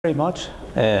Very much,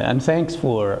 and thanks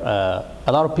for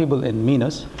a lot of people in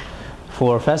MENAS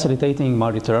for facilitating my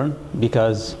return,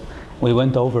 because we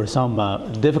went over some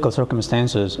difficult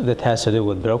circumstances that has to do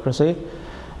with bureaucracy.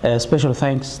 Special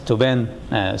thanks to Ben,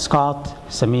 Scott,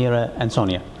 Samira, and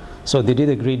Sonia. So they did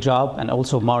a great job, and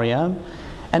also Mariam,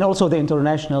 and also the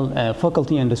international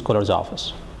faculty and the scholars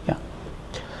office.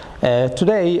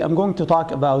 Today I'm going to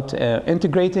talk about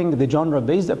integrating the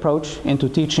genre-based approach into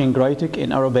teaching writing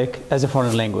in Arabic as a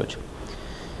foreign language.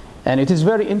 And it is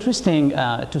very interesting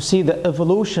to see the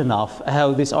evolution of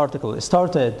how this article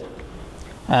started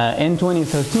in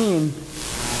 2013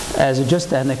 as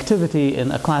just an activity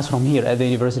in a classroom here at the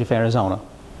University of Arizona.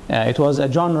 It was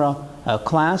a genre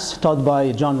class taught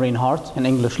by John Reinhardt in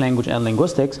English language and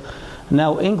linguistics,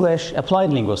 now English applied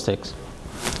linguistics.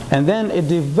 And then it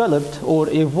developed or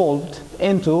evolved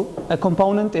into a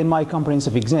component in my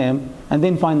comprehensive exam, and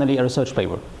then finally a research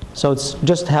paper. So it's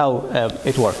just how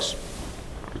it works.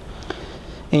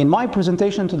 In my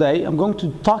presentation today, I'm going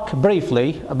to talk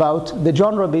briefly about the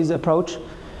genre-based approach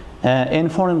in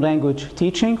foreign language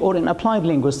teaching or in applied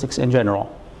linguistics in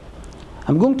general.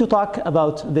 I'm going to talk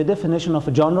about the definition of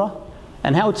a genre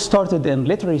and how it started in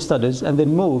literary studies and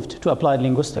then moved to applied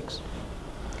linguistics.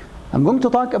 I'm going to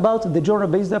talk about the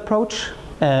genre-based approach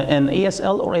in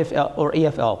ESL or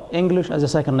EFL, English as a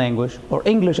second language or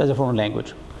English as a foreign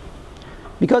language.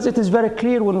 Because it is very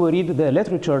clear when we read the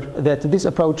literature that this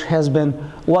approach has been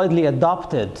widely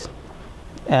adopted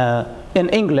in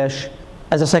English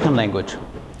as a second language.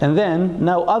 And then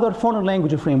now other foreign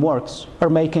language frameworks are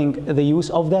making the use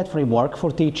of that framework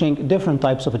for teaching different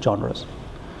types of genres.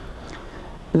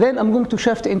 Then I'm going to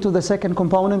shift into the second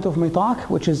component of my talk,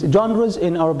 which is genres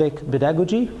in Arabic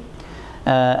pedagogy.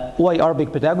 Why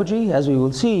Arabic pedagogy? As we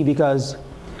will see, because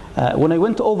when I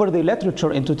went over the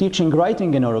literature into teaching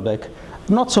writing in Arabic,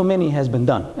 not so many has been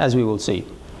done, as we will see.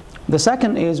 The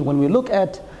second is when we look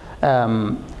at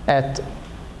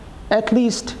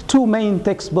least two main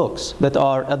textbooks that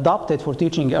are adopted for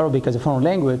teaching Arabic as a foreign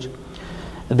language,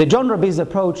 the genre-based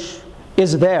approach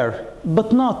is there,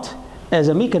 but not as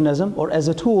a mechanism or as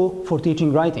a tool for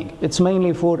teaching writing. It's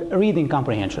mainly for reading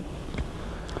comprehension.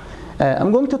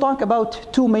 I'm going to talk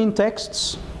about two main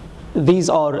texts. These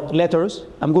are letters.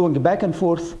 I'm going back and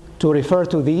forth to refer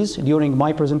to these during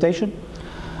my presentation.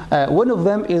 One of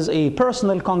them is a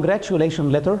personal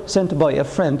congratulation letter sent by a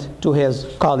friend to his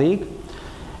colleague.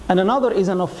 And another is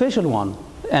an official one,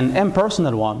 an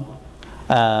impersonal one,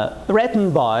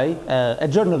 written by a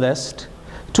journalist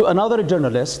to another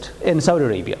journalist in Saudi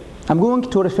Arabia. I'm going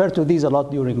to refer to these a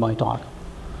lot during my talk.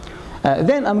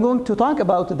 Then I'm going to talk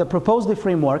about the proposed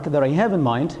framework that I have in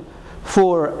mind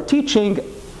for teaching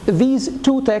these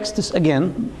two texts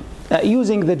again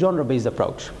using the genre-based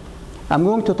approach. I'm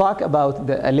going to talk about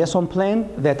the lesson plan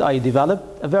that I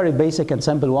developed, a very basic and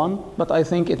simple one, but I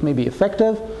think it may be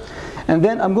effective. And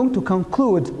then I'm going to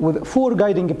conclude with 4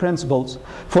 guiding principles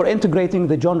for integrating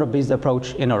the genre-based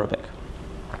approach in Arabic.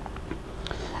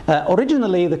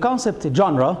 Originally, the concept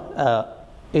genre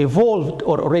evolved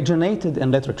or originated in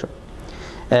literature.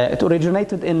 It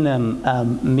originated in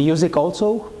music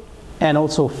also, and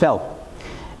also film.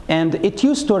 And it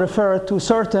used to refer to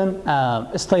certain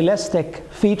stylistic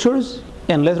features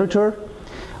in literature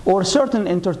or certain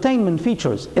entertainment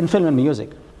features in film and music.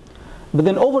 But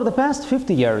then over the past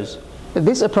 50 years,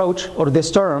 this approach or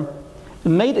this term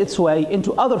made its way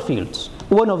into other fields.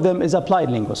 One of them is applied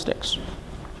linguistics.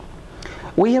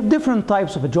 We have different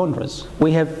types of genres.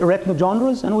 We have written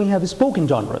genres and we have spoken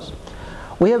genres.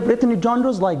 We have written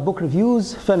genres like book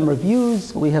reviews, film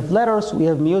reviews, we have letters, we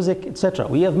have music, etc.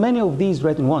 We have many of these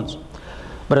written ones.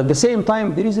 But at the same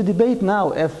time, there is a debate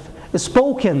now if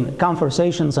spoken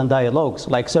conversations and dialogues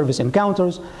like service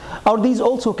encounters, are these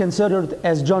also considered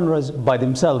as genres by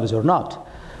themselves or not?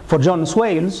 For John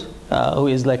Swales, who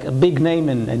is like a big name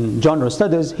in genre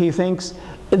studies, he thinks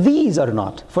these are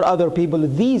not. For other people,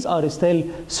 these are still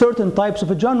certain types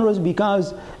of genres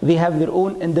because they have their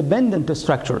own independent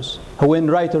structures. When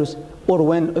writers or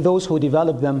when those who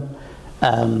develop them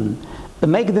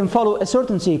make them follow a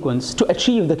certain sequence to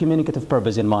achieve the communicative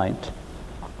purpose in mind.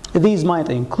 These might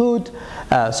include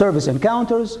service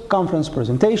encounters, conference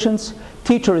presentations,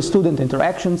 teacher-student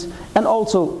interactions, and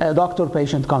also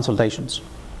doctor-patient consultations.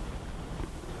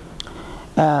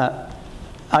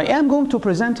 I am going to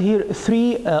present here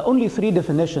only three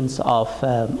definitions of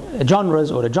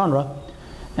genres or a genre,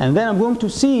 and then I'm going to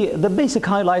see the basic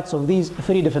highlights of these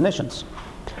 3 definitions.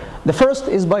 The first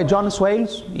is by John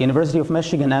Swales, University of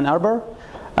Michigan, Ann Arbor.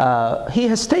 He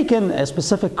has taken a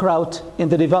specific route in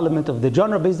the development of the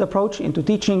genre-based approach into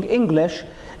teaching English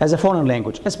as a foreign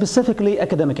language, specifically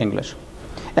academic English.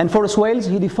 And for Swales,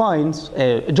 he defines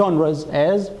genres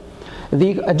as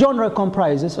a genre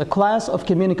comprises a class of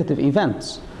communicative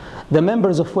events, the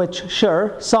members of which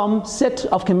share some set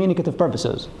of communicative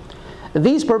purposes.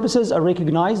 These purposes are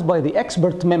recognized by the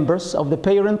expert members of the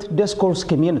parent discourse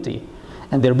community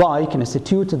and thereby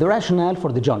constitute the rationale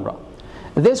for the genre.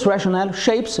 This rationale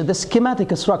shapes the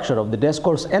schematic structure of the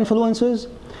discourse, influences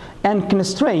and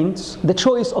constrains the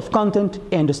choice of content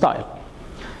and style.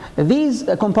 These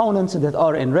components that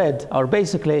are in red are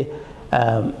basically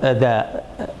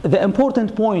the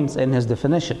important points in his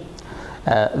definition.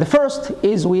 The first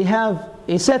is we have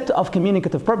a set of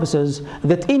communicative purposes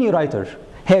that any writer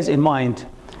has in mind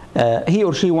he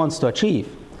or she wants to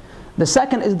achieve. The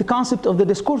second is the concept of the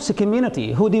discourse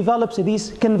community who develops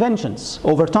these conventions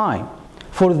over time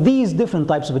for these different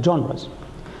types of genres.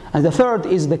 And the third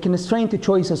is the constrained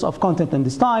choices of content and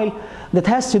style that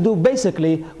has to do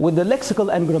basically with the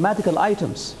lexical and grammatical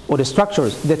items or the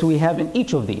structures that we have in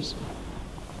each of these.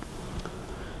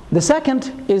 The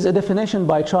second is a definition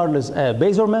by Charles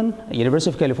Bazerman,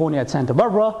 University of California at Santa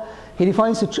Barbara. He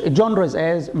defines genres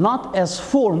as not as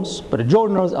forms, but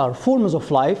genres are forms of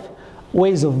life,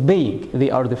 ways of being. They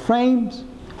are the frames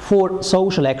for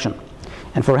social action.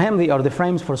 And for him, they are the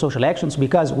frames for social actions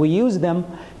because we use them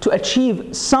to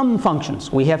achieve some functions.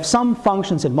 We have some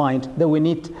functions in mind that we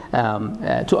need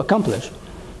to accomplish.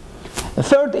 The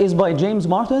third is by James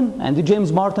Martin, and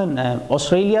James Martin,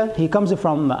 Australia. He comes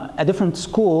from a different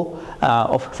school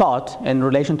of thought in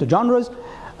relation to genres.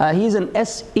 He's an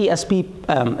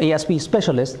ESP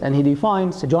specialist, and he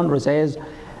defines genres as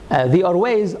they are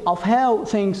ways of how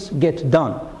things get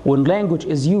done when language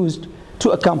is used to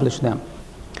accomplish them.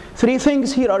 Three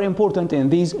things here are important in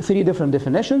these three different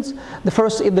definitions. The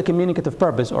first is the communicative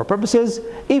purpose or purposes,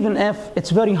 even if it's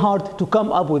very hard to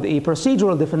come up with a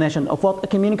procedural definition of what a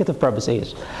communicative purpose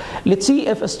is. Let's see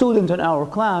if a student in our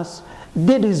class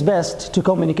did his best to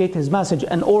communicate his message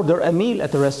and order a meal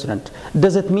at a restaurant.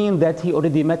 Does it mean that he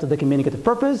already met the communicative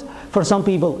purpose? For some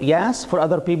people, yes. For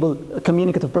other people,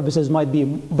 communicative purposes might be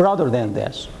broader than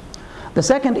this. The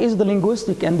second is the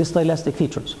linguistic and the stylistic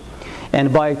features.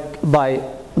 And by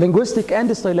linguistic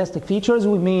and stylistic features,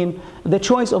 we mean the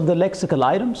choice of the lexical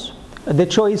items, the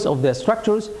choice of the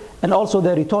structures, and also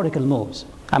the rhetorical moves.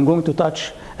 I'm going to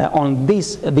touch on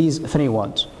these three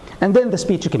ones. And then the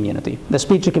speech community. The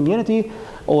speech community,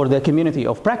 or the community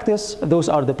of practice, those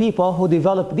are the people who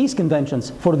develop these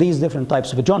conventions for these different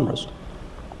types of genres.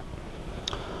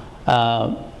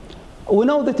 We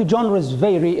know that the genres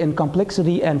vary in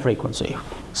complexity and frequency.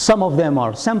 Some of them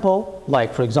are simple,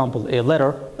 like for example a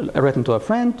letter written to a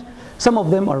friend. Some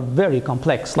of them are very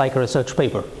complex, like a research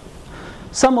paper.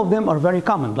 Some of them are very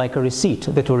common, like a receipt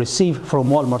that we receive from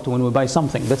Walmart when we buy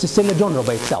something. That's still a genre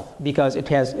by itself because it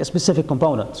has specific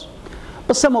components.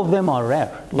 But some of them are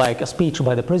rare, like a speech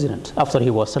by the president after he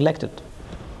was selected.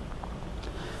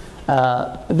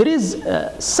 There is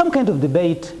some kind of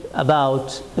debate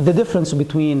about the difference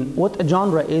between what a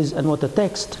genre is and what a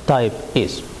text type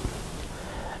is.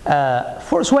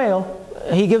 For Swale,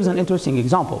 he gives an interesting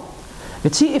example.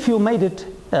 Let's see if you made it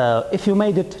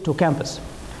to campus.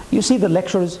 You see the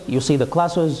lectures, you see the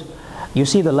classes, you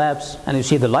see the labs, and you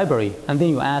see the library, and then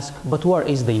you ask, but where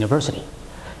is the university?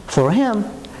 For him,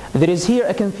 there is here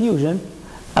a confusion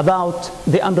about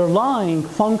the underlying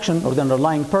function or the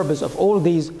underlying purpose of all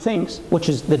these things, which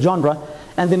is the genre,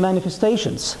 and the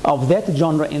manifestations of that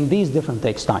genre in these different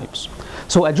text types.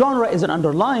 So a genre is an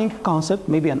underlying concept,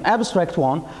 maybe an abstract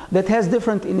one, that has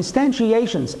different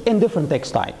instantiations in different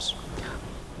text types.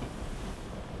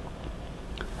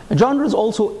 Genres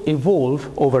also evolve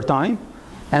over time,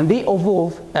 and they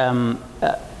evolve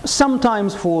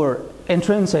sometimes for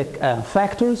intrinsic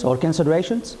factors or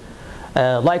considerations.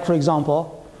 Like for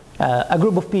example, a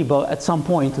group of people at some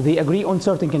point they agree on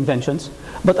certain conventions,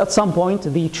 but at some point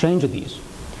they change these.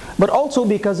 But also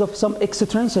because of some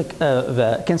extrinsic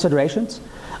considerations,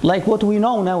 like what we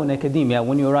know now in academia.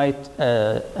 When you write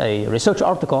a research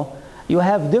article, you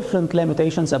have different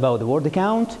limitations about the word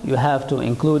count. You have to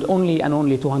include only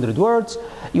 200 words.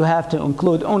 You have to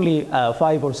include only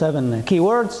 5 or 7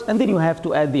 keywords, and then you have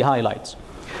to add the highlights.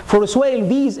 For Swale,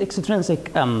 these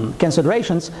extrinsic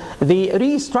considerations, they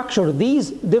restructure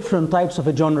these different types of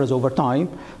genres over time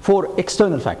for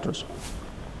external factors.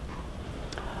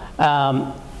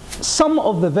 Some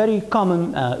of the very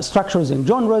common structures in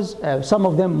genres, some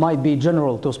of them might be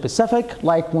general to specific,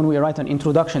 like when we write an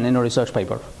introduction in a research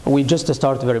paper. We just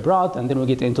start very broad and then we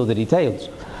get into the details.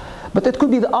 But it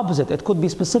could be the opposite. It could be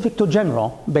specific to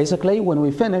general. Basically, when we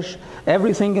finish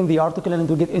everything in the article and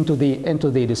we get into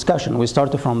the discussion, we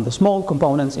start from the small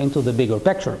components into the bigger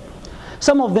picture.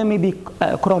 Some of them may be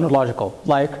chronological,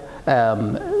 like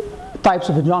types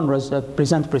of genres that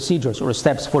present procedures or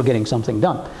steps for getting something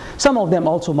done. Some of them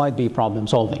also might be problem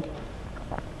solving.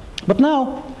 But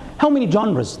now, how many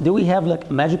genres? Do we have like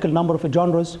a magical number of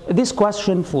genres? This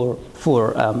question for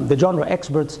the genre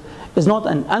experts is not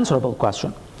an answerable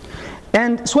question.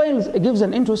 And Swales gives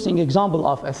an interesting example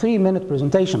of a 3-minute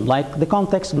presentation, like the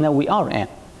context now we are in.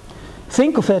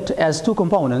 Think of it as two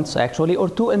components, actually, or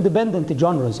two independent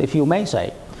genres, if you may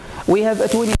say. We have a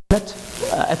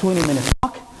 20-minute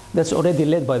talk that's already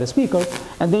led by the speaker,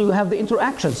 and then you have the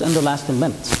interactions in the last 10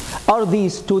 minutes. Are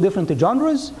these two different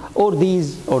genres, or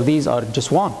these are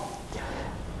just one?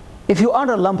 If you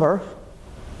are a lumper,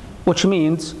 which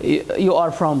means you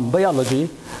are from biology,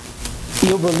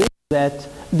 you believe that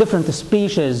different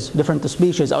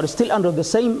species are still under the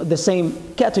same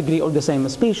category or the same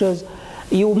species,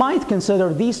 you might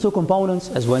consider these two components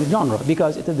as one genre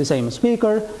because it is the same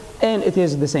speaker and it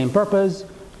is the same purpose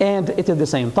and it is the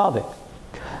same topic.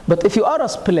 But if you are a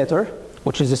splitter,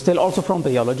 which is still also from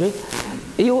biology,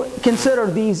 you consider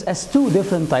these as two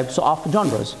different types of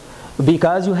genres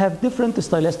because you have different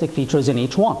stylistic features in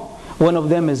each one. One of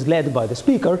them is led by the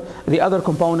speaker. The other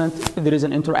component, there is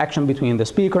an interaction between the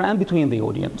speaker and between the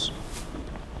audience.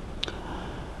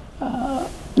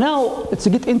 Now, let's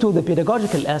get into the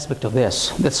pedagogical aspect of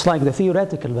this. That's like the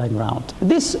theoretical background.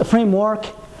 This framework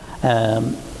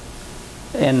in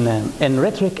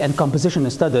rhetoric and composition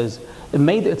studies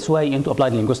made its way into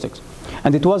applied linguistics.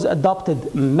 And it was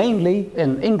adopted mainly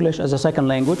in English as a second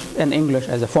language and English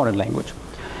as a foreign language.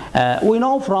 We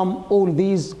know from all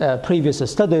these previous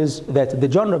studies that the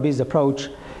genre-based approach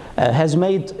has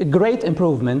made great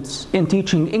improvements in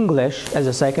teaching English as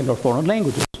a second or foreign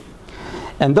language.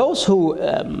 And those who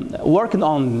worked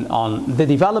on the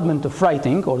development of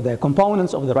writing or the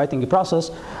components of the writing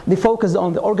process, they focused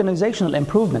on the organizational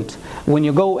improvement when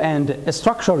you go and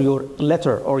structure your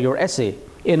letter or your essay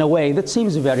in a way that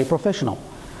seems very professional.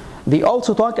 They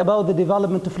also talk about the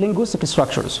development of linguistic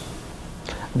structures.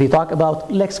 They talk about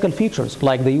lexical features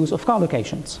like the use of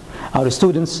collocations. Are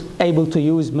students able to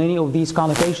use many of these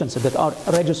collocations that are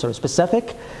register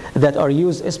specific, that are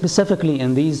used specifically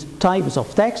in these types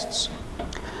of texts?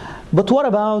 But what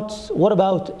about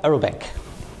Arabic?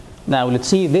 Now let's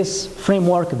see, this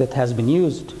framework that has been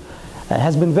used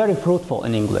has been very fruitful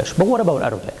in English. But what about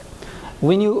Arabic?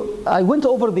 I went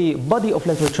over the body of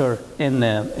literature in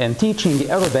teaching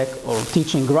Arabic or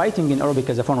teaching writing in Arabic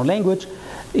as a foreign language.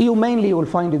 You mainly will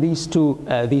find these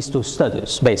two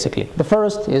studies, basically. The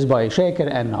first is by Shaker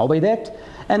and Ubaidat,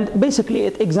 and basically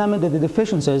it examined the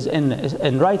deficiencies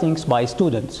in writings by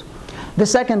students. The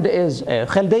second is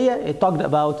Khaldiyya. It talked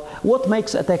about what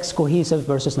makes a text cohesive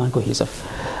versus non-cohesive.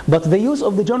 But the use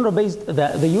of the genre-based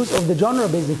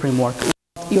framework is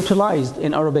utilized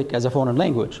in Arabic as a foreign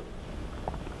language.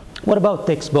 What about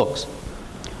textbooks?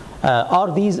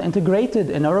 Are these integrated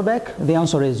in Arabic? The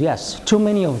answer is yes, too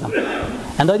many of them.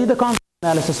 And I did a content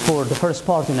analysis for the first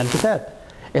part in Al-Kitab.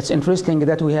 It's interesting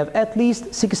that we have at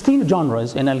least 16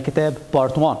 genres in Al-Kitab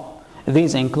Part 1.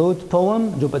 These include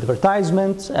poem, job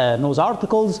advertisements, news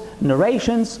articles,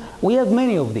 narrations. We have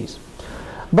many of these.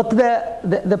 But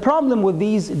the problem with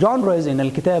these genres in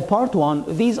Al-Kitab Part 1,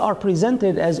 these are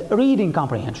presented as reading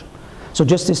comprehension. So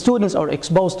just the students are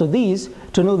exposed to these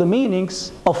to know the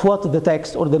meanings of what the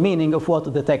text or the meaning of what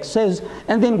the text says,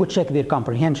 and then we check their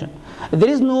comprehension. There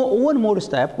is one more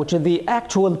step, which is the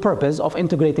actual purpose of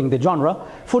integrating the genre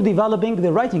for developing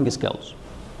the writing skills.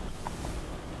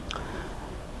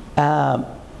 Now,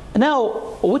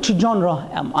 which genre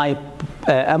am I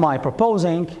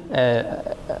proposing?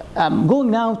 I'm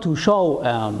going now to show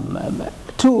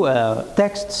two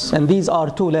texts, and these are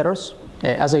two letters,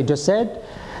 as I just said.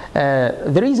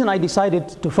 The reason I decided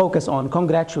to focus on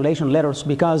congratulation letters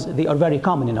because they are very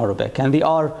common in Arabic and they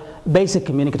are basic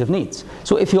communicative needs.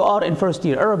 So if you are in first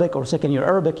year Arabic or second year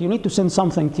Arabic, you need to send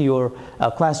something to your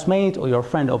classmate or your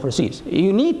friend overseas.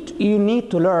 You need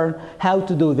to learn how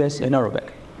to do this in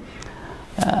Arabic.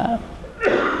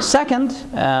 Second,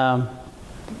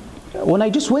 when I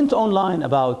just went online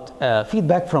about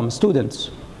feedback from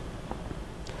students,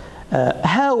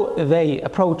 how they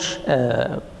approach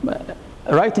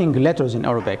writing letters in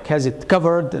Arabic, has it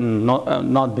covered and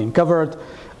not been covered,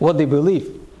 what they believe.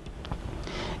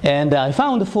 And I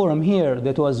found a forum here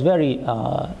that was very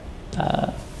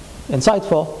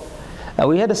insightful.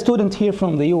 We had a student here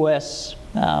from the US.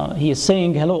 He is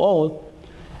saying, hello all,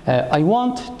 I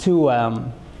want to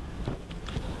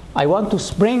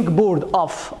springboard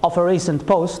off of a recent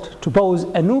post to pose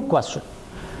a new question.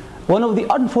 One of the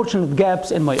unfortunate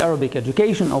gaps in my Arabic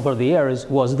education over the years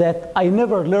was that I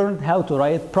never learned how to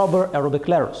write proper Arabic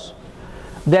letters.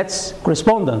 That's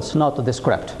correspondence, not the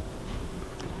script.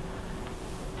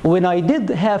 When I did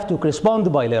have to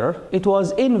correspond by letter, it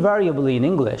was invariably in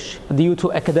English due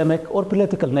to academic or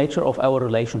political nature of our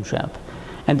relationship.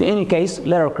 And in any case,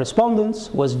 letter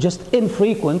correspondence was just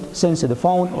infrequent since the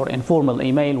phone or informal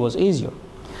email was easier.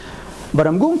 But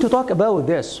I'm going to talk about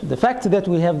this. The fact that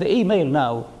we have the email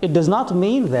now, it does not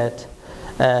mean that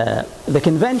the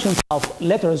conventions of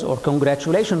letters or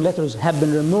congratulation letters have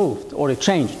been removed or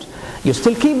changed. You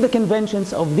still keep the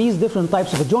conventions of these different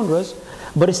types of genres,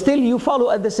 but still you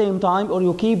follow at the same time, or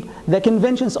you keep the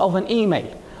conventions of an email.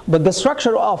 But the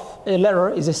structure of a letter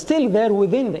is still there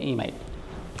within the email.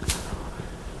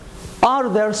 Are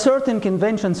there certain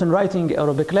conventions in writing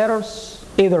Arabic letters,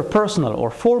 either personal or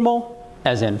formal,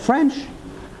 as in French?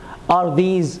 Are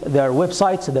there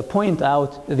websites that point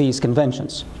out these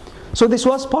conventions? So this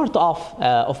was part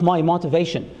of my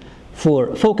motivation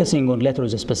for focusing on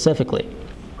letters specifically.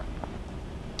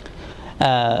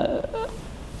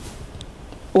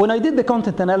 When I did the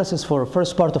content analysis for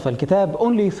first part of Al-Kitab,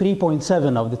 only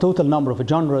 3.7 of the total number of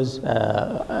genres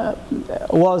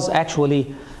was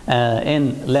actually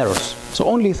in letters. So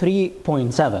only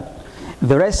 3.7.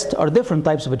 The rest are different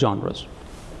types of genres.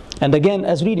 And again,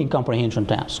 as reading comprehension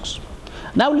tasks.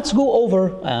 Now let's go over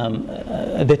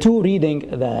the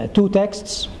two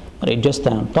texts that I just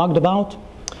talked about.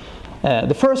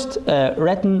 The first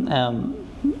written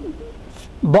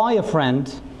by a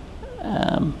friend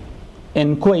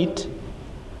in Kuwait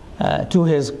to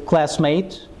his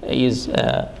classmate.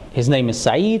 His name is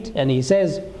Saeed, and he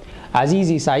says,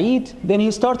 Azizi Saeed. Then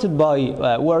he started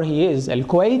by where he is,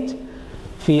 Al-Kuwait,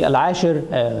 في العاشر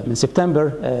من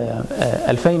سبتمبر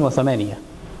 2008.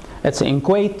 It's in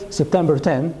Kuwait, September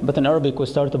 10, but in Arabic we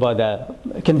started by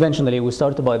conventionally we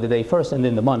started by the day first and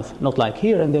then the month, not like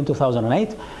here, and then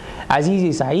 2008.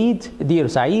 Azizi Saeed, dear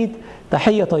Saeed,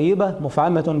 تحية طيبة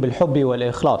مفعمة بالحب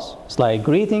والإخلاص. It's like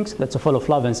greetings that's full of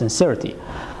love and sincerity.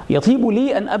 يطيب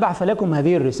لي أن أبعث لكم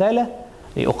هذه الرسالة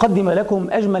لأقدم لكم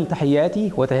أجمل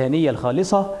تحياتي وتهاني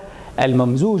الخالصة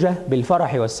الممزوجة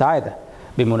بالفرح والسعادة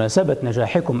بمناسبة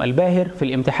نجاحكم الباهر في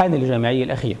الامتحان الجامعي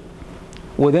الأخير.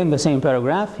 Within the same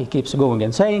paragraph he keeps going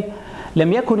and saying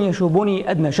لم يكن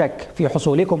يشوبني أدنى شك في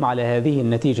حصولكم على هذه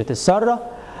النتيجة السارة،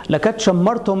 لقد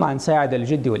شمرتم عن ساعد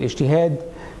الجد والاجتهاد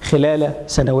خلال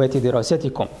سنوات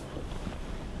دراستكم.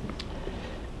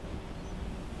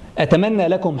 أتمنى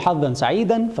لكم حظا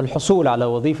سعيدا في الحصول على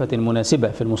وظيفة مناسبة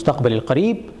في المستقبل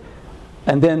القريب.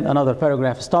 And then another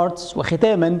paragraph starts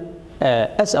وختاما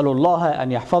أسأل الله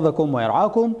أن يحفظكم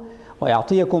ويرعاكم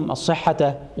ويعطيكم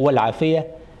الصحة والعافية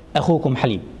أخوكم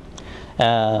حليم.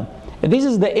 This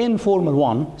is the informal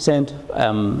one sent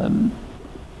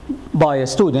by a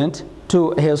student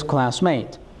to his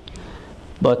classmate.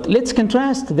 But let's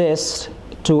contrast this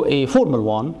to a formal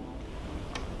one.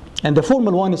 And the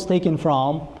formal one is taken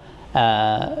from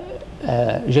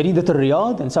جريدة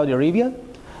الرياض in Saudi Arabia.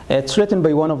 It's written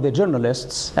by one of the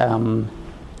journalists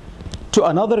to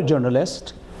another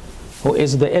journalist who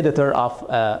is the editor of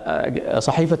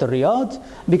صحيفة الرياض,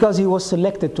 because he was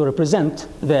selected to represent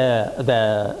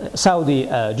the Saudi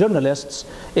journalists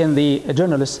in the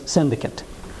journalist syndicate.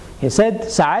 He said,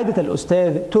 سعادة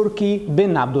الأستاذ تركي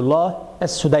بن عبد الله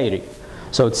السديري.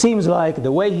 So it seems like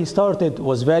the way he started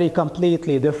was very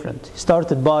completely different. He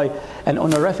started by an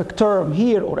honorific term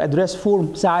here, or address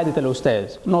form, سعادة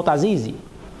الأستاذ, not عزيزي.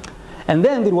 And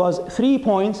then there was 3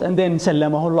 points, and then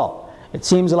سلمه الله. It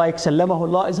seems like سلمه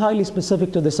الله is highly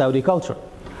specific to the Saudi culture.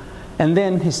 And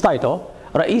then his title,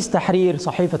 رئيس تحرير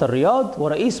صحيفة الرياض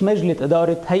ورئيس مجلس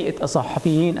إدارة هيئة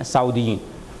الصحفيين السعوديين.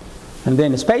 And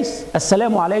then space,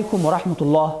 السلام عليكم ورحمة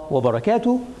الله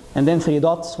وبركاته. And then 3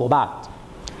 dots, وبعد.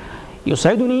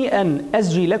 يسعدني أن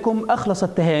أسجي لكم أخلص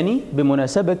التهاني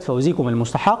بمناسبة فوزكم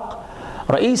المستحق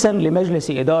رئيسا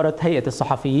لمجلس إدارة هيئة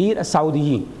الصحفيين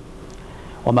السعوديين،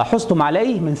 وما حزتم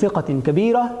عليه من ثقة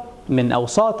كبيرة من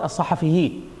أوساط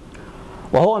الصحفيين،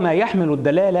 وهو ما يحمل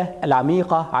الدلالة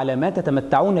العميقة على ما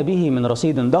تتمتعون به من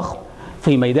رصيد ضخم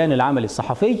في ميدان العمل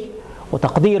الصحفي،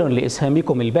 وتقديرا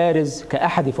لإسهامكم البارز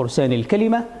كأحد فرسان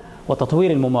الكلمة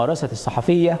وتطوير الممارسة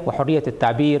الصحفية وحرية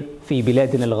التعبير في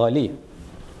بلادنا الغالية.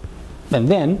 And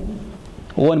then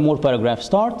one more paragraph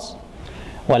starts.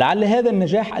 ولعل هذا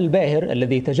النجاح الباهر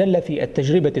الذي تجلى في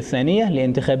التجربة الثانية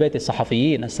لانتخابات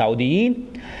الصحفيين السعوديين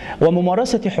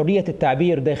وممارسة حرية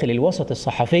التعبير داخل الوسط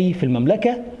الصحفي في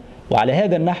المملكة، وعلى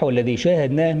هذا النحو الذي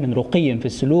شاهدناه من رقي في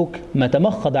السلوك ما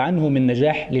تمخض عنه من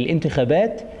نجاح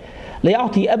للانتخابات،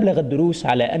 ليعطي أبلغ الدروس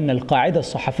على أن القاعدة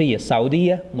الصحفية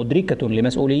السعودية مدركة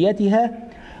لمسؤولياتها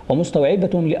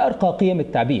ومستوعبة لأرقى قيم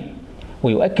التعبير،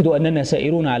 ويؤكد أننا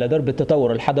سائرون على درب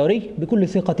التطور الحضاري بكل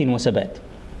ثقة وثبات.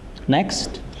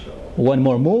 Next. One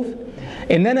more move.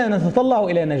 إننا نتطلع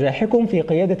إلى نجاحكم في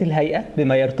قيادة الهيئة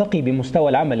بما يرتقي بمستوى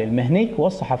العمل المهني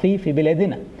والصحفي في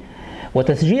بلادنا،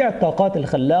 وتشجيع الطاقات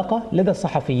الخلاقة لدى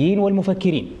الصحفيين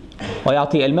والمفكرين،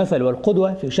 ويعطي المثل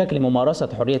والقدوة في شكل ممارسة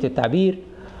حرية التعبير،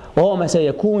 وهو ما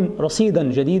سيكون رصيدا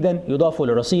جديدا يضاف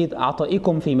لرصيد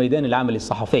عطائكم في ميدان العمل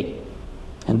الصحفي.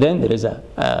 And then there is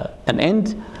an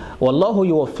end. والله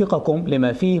يوفقكم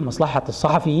لما فيه مصلحة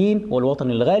الصحفيين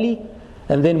والوطن الغالي.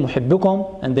 And then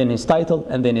محبكم, and then his title,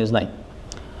 and then his name.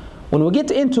 When we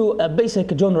get into a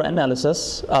basic genre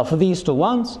analysis of these two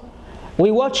ones,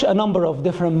 we watch a number of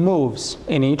different moves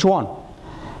in each one.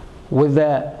 With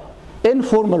the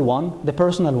informal one, the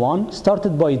personal one,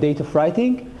 started by date of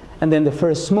writing, and then the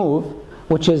first move,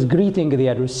 which is greeting the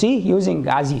addressee using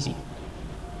Azizi.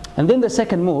 And then the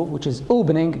second move, which is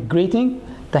opening, greeting,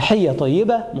 تحية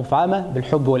طيبة مفعمة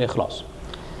بالحب والإخلاص.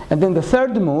 And then the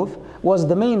third move was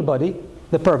the main body,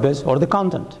 the purpose or the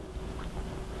content.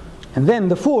 And then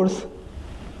the fourth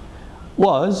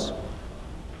was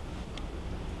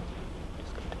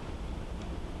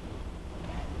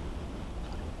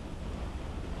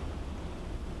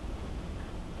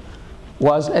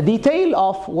a detail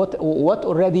of what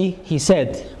already he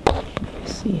said.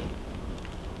 Let's see.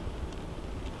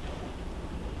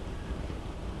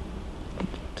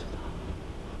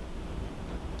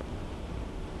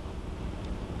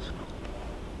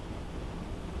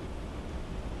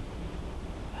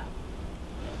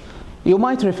 You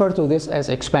might refer to this as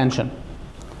expansion.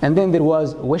 And then there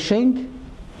was wishing,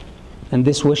 and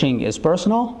this wishing is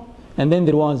personal, and then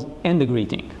there was end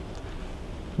greeting.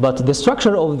 But the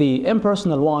structure of the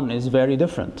impersonal one is very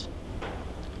different.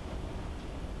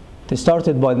 It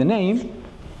started by the name,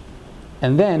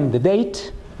 and then the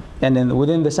date, and then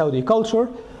within the Saudi culture,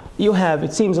 you have,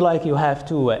 it seems like you have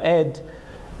to add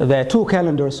the two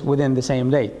calendars within the same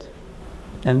date.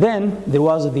 And then there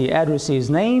was the addressee's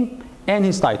name and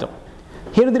his title.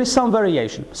 Here there is some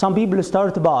variation. Some people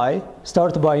start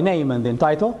by name and then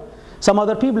title. Some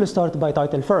other people start by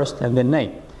title first and then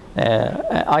name.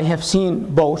 I have seen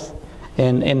both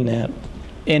in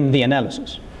the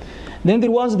analysis. Then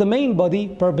there was the main body,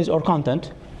 purpose, or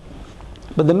content.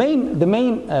 But the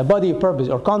main body, purpose,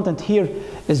 or content here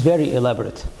is very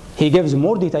elaborate. He gives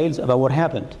more details about what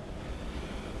happened.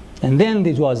 And then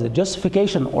there was the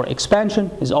justification or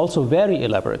expansion is also very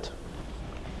elaborate.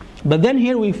 But then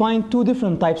here we find two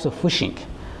different types of wishing.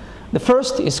 The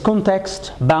first is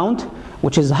context bound,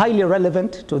 which is highly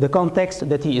relevant to the context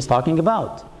that he is talking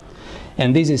about.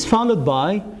 And this is followed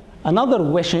by another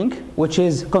wishing, which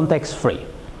is context free.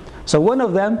 So one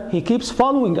of them, he keeps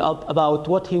following up about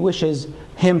what he wishes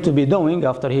him to be doing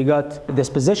after he got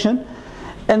this position.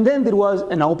 And then there was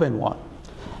an open one.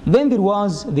 Then there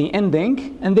was the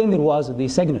ending, and then there was the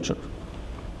signature.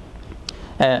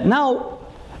 Now,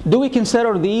 do we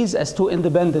consider these as two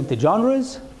independent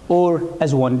genres or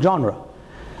as one genre?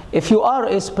 If you are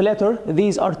a splitter,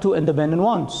 these are two independent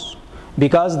ones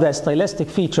because the stylistic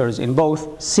features in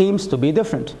both seems to be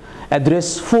different.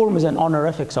 Address forms and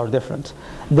honorifics are different.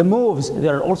 The moves,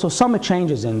 there are also some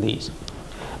changes in these.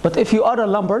 But if you are a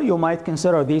lumper, you might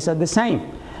consider these as the same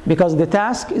because the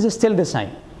task is still the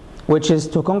same, which is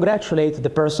to congratulate the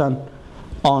person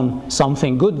on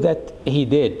something good that he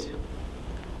did.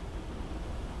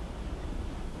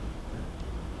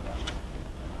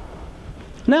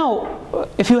 Now,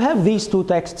 if you have these two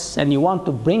texts and you want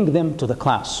to bring them to the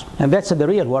class, and that's the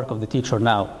real work of the teacher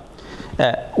now,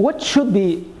 what should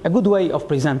be a good way of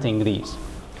presenting these?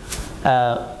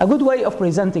 A good way of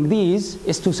presenting these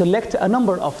is to select a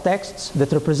number of texts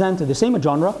that represent the same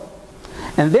genre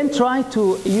and then try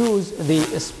to use the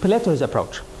splitters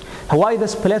approach. Why the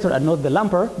splitter and not the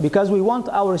lumper? Because we want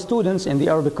our students in the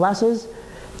Arabic classes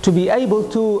to be able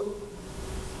to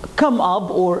come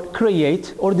up or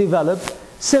create or develop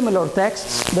similar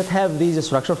texts that have these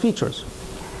structural features.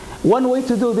 One way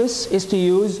to do this is to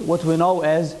use what we know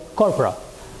as corpora.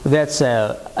 That's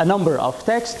a number of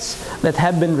texts that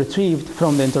have been retrieved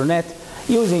from the internet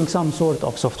using some sort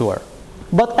of software.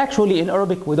 But actually in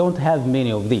Arabic we don't have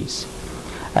many of these.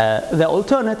 The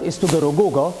alternate is to go to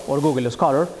Google or Google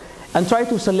Scholar and try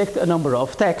to select a number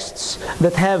of texts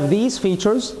that have these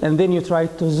features, and then you try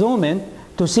to zoom in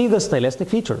to see the stylistic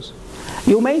features.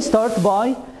 You may start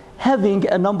by having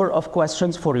a number of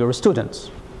questions for your students.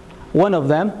 One of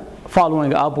them,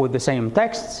 following up with the same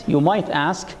texts, you might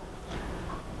ask,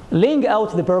 laying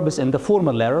out the purpose in the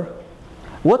formal letter,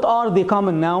 what are the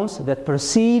common nouns that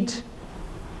precede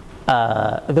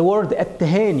the word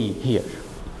at-tahani here?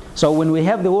 So when we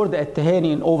have the word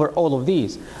at-tahani over all of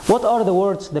these, what are the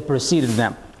words that preceded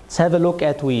them? Let's have a look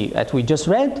at we just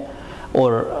read,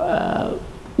 or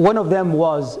One of them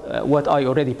was what I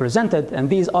already presented, and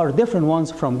these are different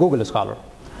ones from Google Scholar.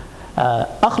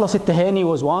 أخلص التهاني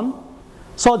was one.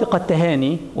 صادق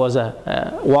التهاني was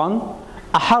one.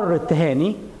 أحر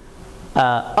التهاني.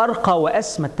 أرقى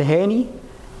وأسمى التهاني.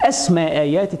 أسمى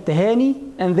آيات التهاني.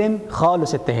 And then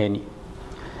خالص التهاني.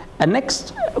 And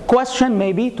next question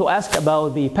may be to ask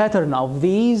about the pattern of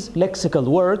these lexical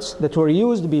words that were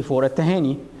used before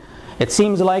التهاني. It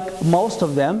seems like most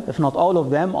of them, if not all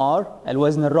of them, are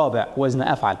الوزن الرابع, وزن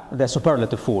أفعل, the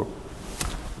superlative form.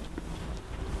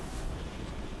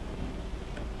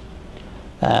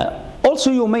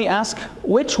 Also, you may ask,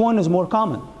 which one is more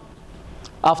common?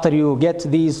 After you get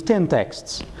these 10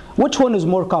 texts, which one is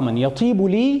more common? يطيب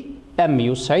لي أم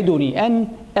يسعدني أن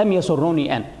أم يسرني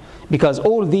أن? Because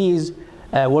all these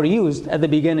were used at the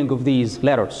beginning of these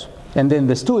letters. And then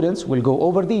the students will go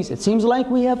over these. It seems like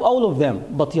we have all of them,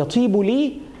 but يطيب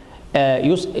لي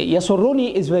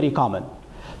يسرني is very common.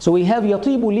 So we have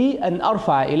يطيب لي أن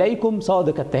أرفع إليكم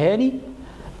صادق التهاني.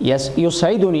 Yes,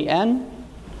 يسعدني أن,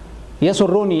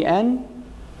 يسرني أن,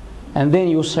 and then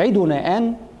يسعدنا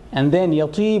أن, and then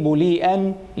يطيب لي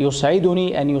أن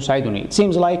يسعدني أن يسعدني. It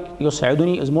seems like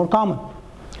يسعدني is more common.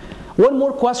 One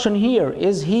more question here,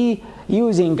 is he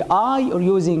using I or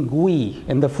using we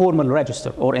in the formal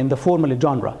register or in the formal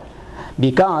genre?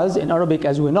 Because in Arabic,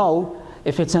 as we know,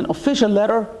 if it's an official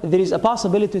letter, there is a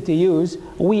possibility to use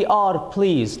we are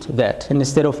pleased that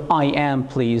instead of I am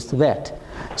pleased that.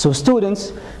 So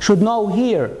students should know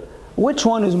here which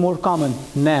one is more common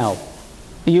now,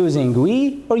 using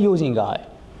we or using I.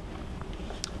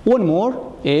 One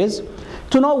more is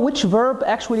to know which verb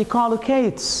actually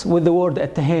collocates with the word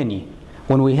التهاني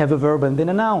when we have a verb and then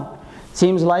a noun.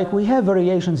 Seems like we have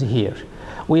variations here.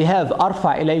 We have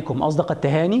أرفع إليكم أصدق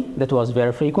التهاني, that was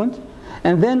very frequent,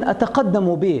 and then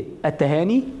أتقدم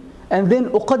بالتهاني, and then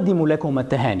أقدم لكم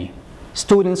التهاني.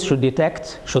 Students should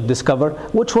detect, should discover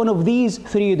which one of these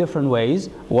three different ways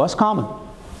was common.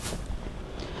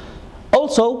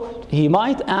 Also, he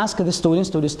might ask the students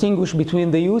to distinguish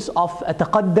between the use of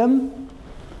أتقدم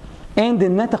and the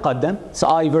نتقدم, it's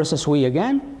I versus we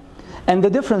again, and the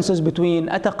differences between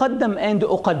أتقدم and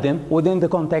أقدم within the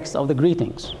context of the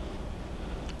greetings.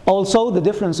 Also, the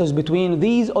differences between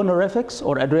these honorifics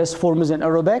or address forms in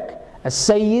Arabic,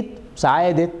 السيد,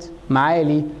 سعادة,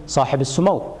 معالي, صاحب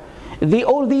السمو.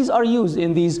 All these are used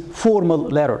in these formal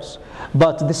letters.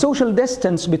 But the social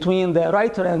distance between the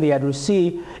writer and the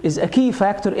addressee is a key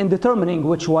factor in determining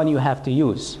which one you have to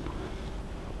use.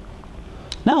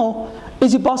 Now,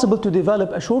 is it possible to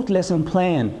develop a short lesson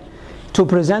plan to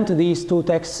present these two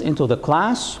texts into the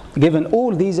class, given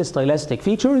all these stylistic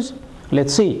features?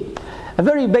 Let's see. A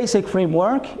very basic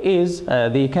framework is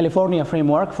the California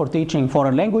Framework for Teaching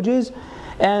Foreign Languages.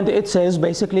 And it says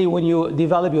basically when you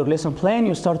develop your lesson plan,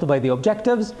 you start by the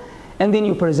objectives, and then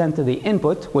you present the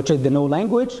input, which is the know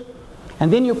language,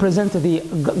 and then you present the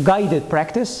guided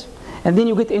practice, and then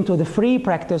you get into the free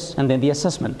practice, and then the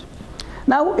assessment.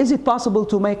 Now, is it possible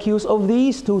to make use of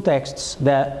these two texts,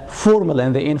 the formal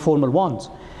and the informal ones,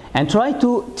 and try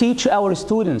to teach our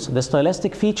students the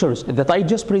stylistic features that I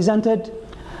just presented?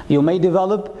 You may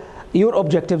develop your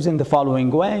objectives in the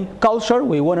following way. Culture,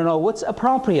 we want to know what's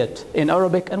appropriate in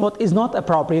Arabic and what is not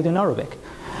appropriate in Arabic.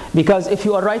 Because if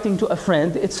you are writing to a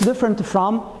friend, it's different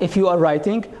from if you are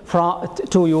writing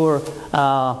to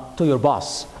your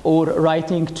boss, or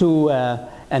writing to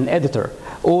an editor,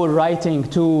 or writing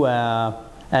to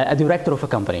a director of a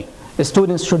company. The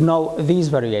students should know these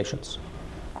variations.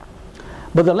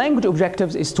 But the language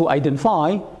objectives is to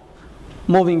identify,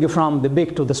 moving from the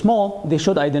big to the small, they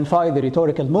should identify the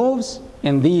rhetorical moves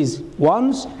in these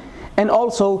ones, and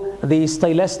also the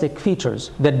stylistic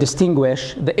features that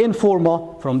distinguish the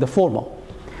informal from the formal.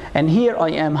 And here I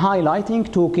am highlighting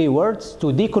two keywords to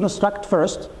deconstruct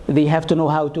first. They have to know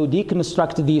how to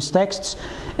deconstruct these texts,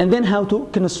 and then how to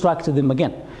construct them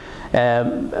again.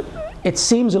 It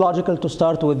seems logical to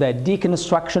start with the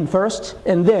deconstruction first,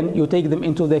 and then you take them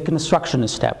into the construction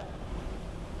step.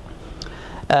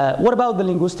 What about the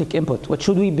linguistic input? What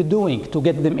should we be doing to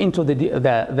get them into the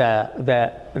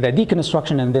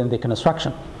deconstruction and then the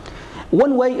construction?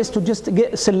 One way is to just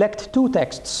select two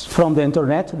texts from the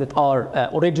internet that are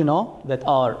original, that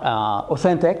are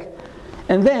authentic,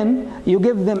 and then you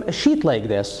give them a sheet like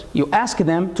this. You ask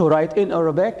them to write in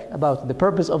Arabic about the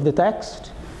purpose of the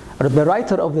text, or the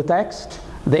writer of the text,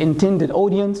 the intended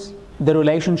audience, the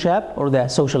relationship or the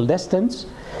social distance,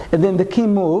 and then the key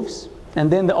moves, and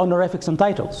then the honorifics and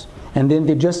titles, and then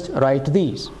they just write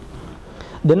these.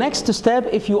 The next step,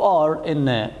 if you are in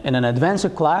an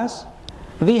advanced class,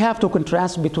 they have to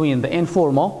contrast between the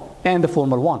informal and the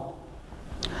formal one.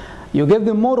 You give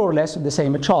them more or less the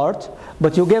same chart,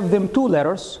 but you give them two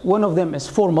letters. One of them is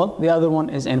formal, the other one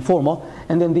is informal,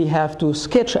 and then they have to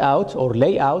sketch out or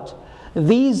lay out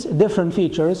these different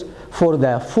features for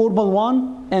the formal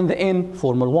one and the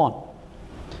informal one.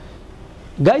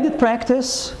 Guided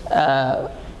practice, I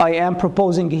am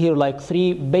proposing here like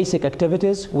 3 basic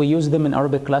activities. We use them in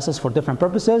Arabic classes for different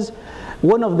purposes.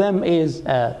 One of them is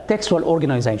textual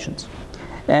organizations.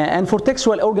 And for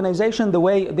textual organization, the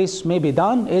way this may be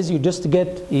done is you just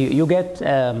get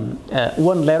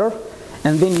one letter,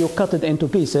 and then you cut it into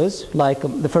pieces, like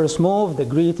the first move, the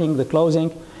greeting, the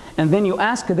closing, and then you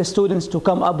ask the students to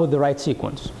come up with the right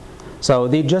sequence. So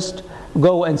they just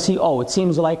go and see, oh, it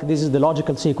seems like this is the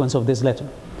logical sequence of this letter.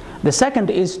 The second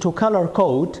is to color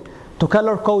code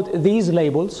these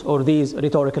labels or these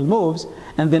rhetorical moves,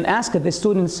 and then ask the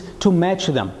students to match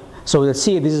them. So let's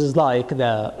see, this is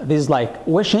like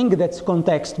wishing, that's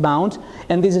context bound,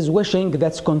 and this is wishing,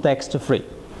 that's context free.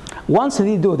 Once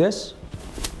they do this,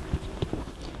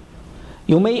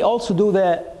 you may also do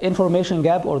the information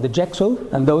gap or the jigsaw,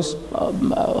 and those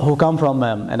who come from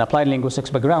an applied linguistics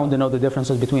background, they know the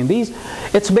differences between these.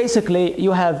 It's basically,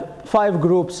 you have 5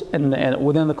 groups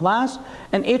within the class,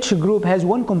 and each group has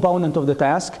one component of the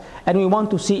task, and we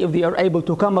want to see if they are able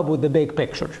to come up with the big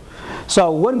picture.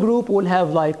 So one group will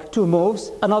have like 2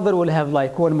 moves, another will have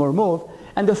like 1 more move,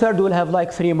 and the third will have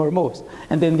like 3 more moves.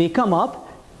 And then they come up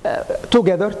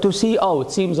together to see, oh,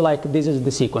 it seems like this is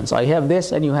the sequence. I have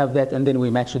this and you have that, and then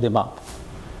we match them up.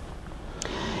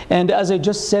 And as I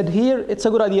just said here, it's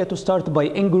a good idea to start by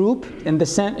in group, in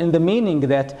the meaning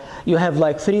that you have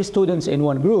like 3 students in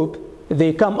one group.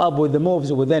 They come up with the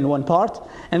moves within one part,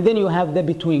 and then you have the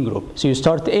between group. So you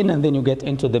start in and then you get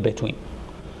into the between.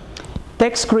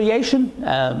 Text creation,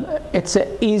 it's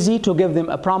easy to give them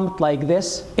a prompt like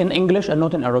this in English and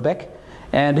not in Arabic.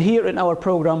 And here in our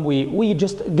program, we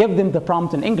just give them the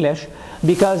prompt in English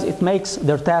because it makes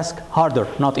their task harder,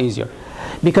 not easier.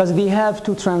 Because they have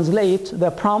to translate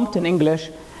the prompt in English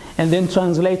and then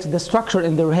translate the structure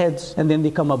in their heads, and then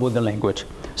they come up with the language.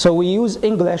 So we use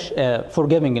English for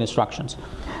giving instructions.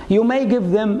 You may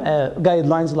give them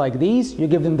guidelines like these. You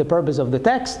give them the purpose of the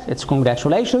text, it's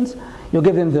congratulations. You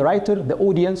give them the writer, the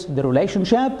audience, the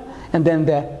relationship, and then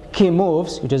the key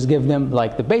moves. You just give them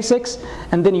like the basics,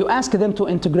 and then you ask them to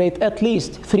integrate at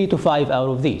least 3 to 5 out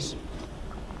of these.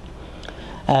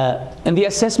 In the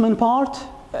assessment part,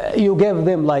 you give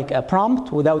them like a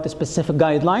prompt without specific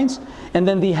guidelines, and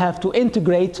then they have to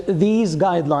integrate these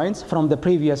guidelines from the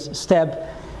previous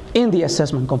step in the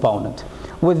assessment component.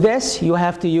 With this, you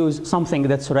have to use something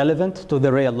that's relevant to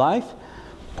the real life.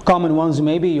 Common ones,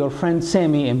 maybe your friend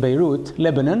Sami in Beirut,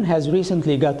 Lebanon, has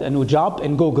recently got a new job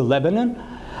in Google Lebanon.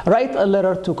 Write a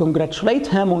letter to congratulate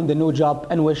him on the new job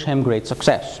and wish him great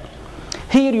success.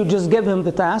 Here you just give him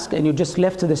the task, and you just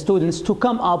left the students to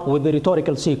come up with the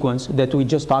rhetorical sequence that we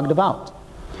just talked about.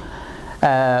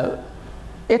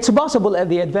 It's possible at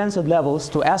the advanced levels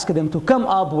to ask them to come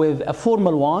up with a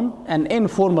formal one, an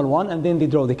informal one, and then they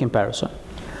draw the comparison.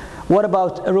 What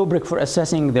about a rubric for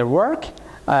assessing their work?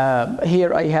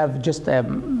 Here I have just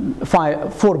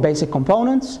 4 basic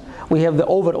components. We have the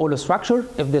overall structure,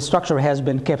 if the structure has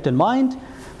been kept in mind.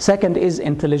 Second is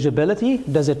intelligibility.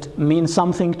 Does it mean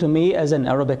something to me as an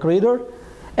Arabic reader?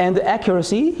 And the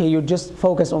accuracy, here you just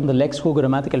focus on the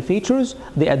lexico-grammatical features,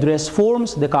 the address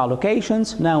forms, the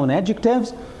collocations, noun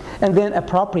adjectives, and then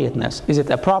appropriateness. Is it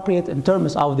appropriate in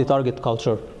terms of the target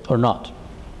culture or not?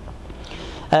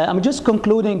 I'm just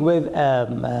concluding with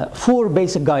 4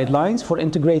 basic guidelines for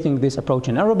integrating this approach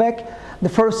in Arabic. The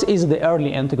first is the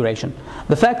early integration.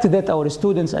 The fact that our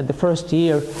students at the first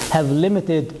year have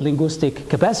limited linguistic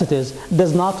capacities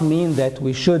does not mean that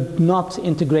we should not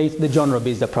integrate the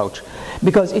genre-based approach,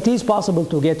 because it is possible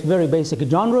to get very basic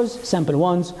genres, simple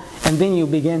ones, and then you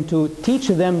begin to teach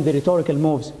them the rhetorical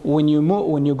moves when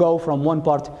you go from one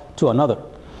part to another.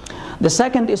 The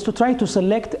second is to try to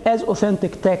select as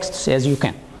authentic texts as you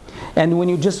can. And when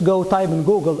you just go type in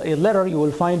Google a letter, you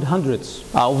will find hundreds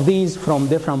of these from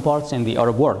different parts in the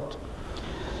Arab world.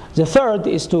 The third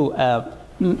is to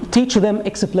teach them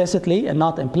explicitly and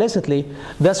not implicitly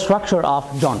the structure of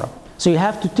genre. So you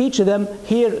have to teach them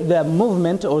here the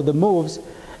movement or the moves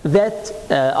that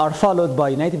are followed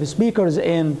by native speakers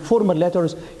in formal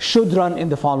letters should run in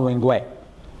the following way.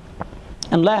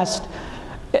 And last,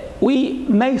 we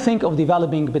may think of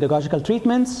developing pedagogical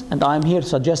treatments, and I'm here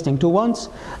suggesting 2 ones.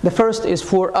 The first is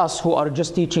for us who are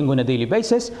just teaching on a daily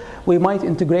basis. We might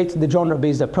integrate the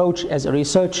genre-based approach as a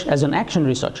research, as an action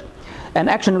research. And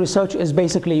action research is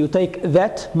basically you take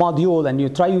that module and you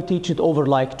try to teach it over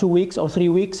like 2 weeks or 3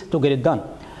 weeks to get it done.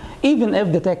 even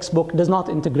if the textbook does not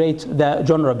integrate the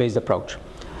genre-based approach.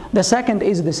 The second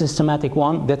is the systematic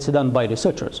one that's done by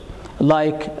researchers,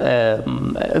 like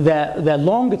the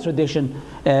long tradition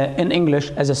in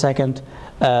English as a second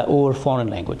or foreign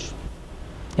language.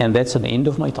 And that's the end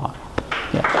of my talk.